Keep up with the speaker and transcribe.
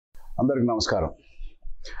అందరికి నమస్కారం.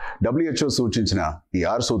 WHO సూచించిన ఈ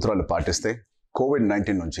 6 సూత్రాలు పాటిస్తే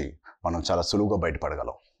COVID-19 నుంచి మనం చాలా సులువుగా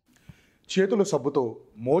బయటపడగలం. చేతులు సబ్బుతో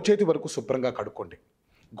మోచేతి వరకు శుభ్రంగా కడుక్కోండి.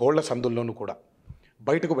 గోళ్ల సందుల్లోనూ కూడా.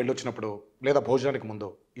 బయటకు వెళ్ళొచ్చినప్పుడు లేదా భోజనానికి ముందు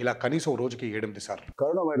ఇలా కనీసం రోజుకి 7-8 సార్లు.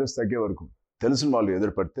 కరోనా వైరస్ తగ్గే వరకు తెలిసిన వాళ్ళు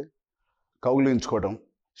ఎదురుపడితే కౌగిలించుకోవడం,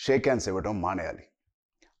 షేక్ హ్యాండ్స్ ఇవ్వడం మానేయాలి.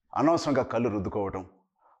 అనవసరంగా కళ్ళు రుద్దుకోవడం,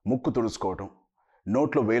 ముక్కు తుడుచుకోవడం,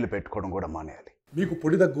 నోట్లో వేలు పెట్టుకోవడం కూడా మానేయాలి. మీకు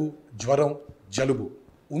పొడి దగ్గు, జ్వరం, జలుబు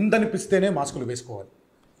ఉందనిపిస్తేనే మాస్కులు వేసుకోవాలి.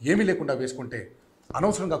 ఏమీ లేకుండా వేసుకుంటే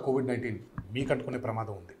అనవసరంగా COVID-19 మీకు అంటుకునే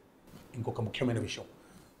ప్రమాదం ఉంది. ఇంకొక ముఖ్యమైన విషయం,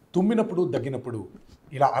 తుమ్మినప్పుడు దగ్గినప్పుడు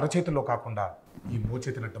ఇలా అరచేతిలో కాకుండా ఈ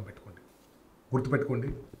మోచేతిని అడ్డం పెట్టుకోండి. గుర్తుపెట్టుకోండి,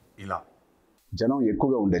 ఇలా. జనం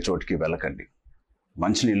ఎక్కువగా ఉండే చోటికి వెళ్ళకండి.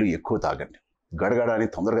 మంచినీళ్ళు ఎక్కువ తాగండి. గడగడాన్ని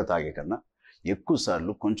తొందరగా తాగే కన్నా ఎక్కువ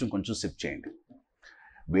సార్లు కొంచెం కొంచెం సిప్ చేయండి.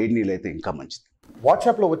 వేడి నీళ్ళు అయితే ఇంకా మంచిది.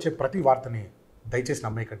 వాట్సాప్లో వచ్చే ప్రతి వార్తని దయచేసి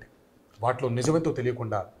నమ్మేయకండి. వాటిలో నిజమేంతో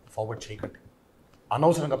తెలియకుండా ఫార్వర్డ్ చేయకండి.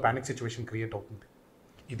 అనవసరంగా ప్యానిక్ సిచ్యువేషన్ క్రియేట్ అవుతుంది.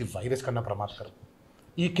 ఇది వైరస్ కన్నా ప్రమాదకరం.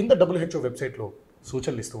 ఈ కింద WHO వెబ్సైట్లో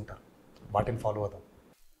సూచనలు ఇస్తూ ఉంటారు, వాటిని ఫాలో అవుదాం.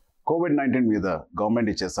 COVID-19 మీద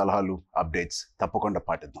గవర్నమెంట్ ఇచ్చే సలహాలు, అప్డేట్స్ తప్పకుండా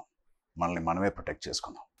పాటిద్దాం. మనల్ని మనమే ప్రొటెక్ట్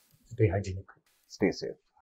చేసుకుందాం. Stay hygienic, stay safe.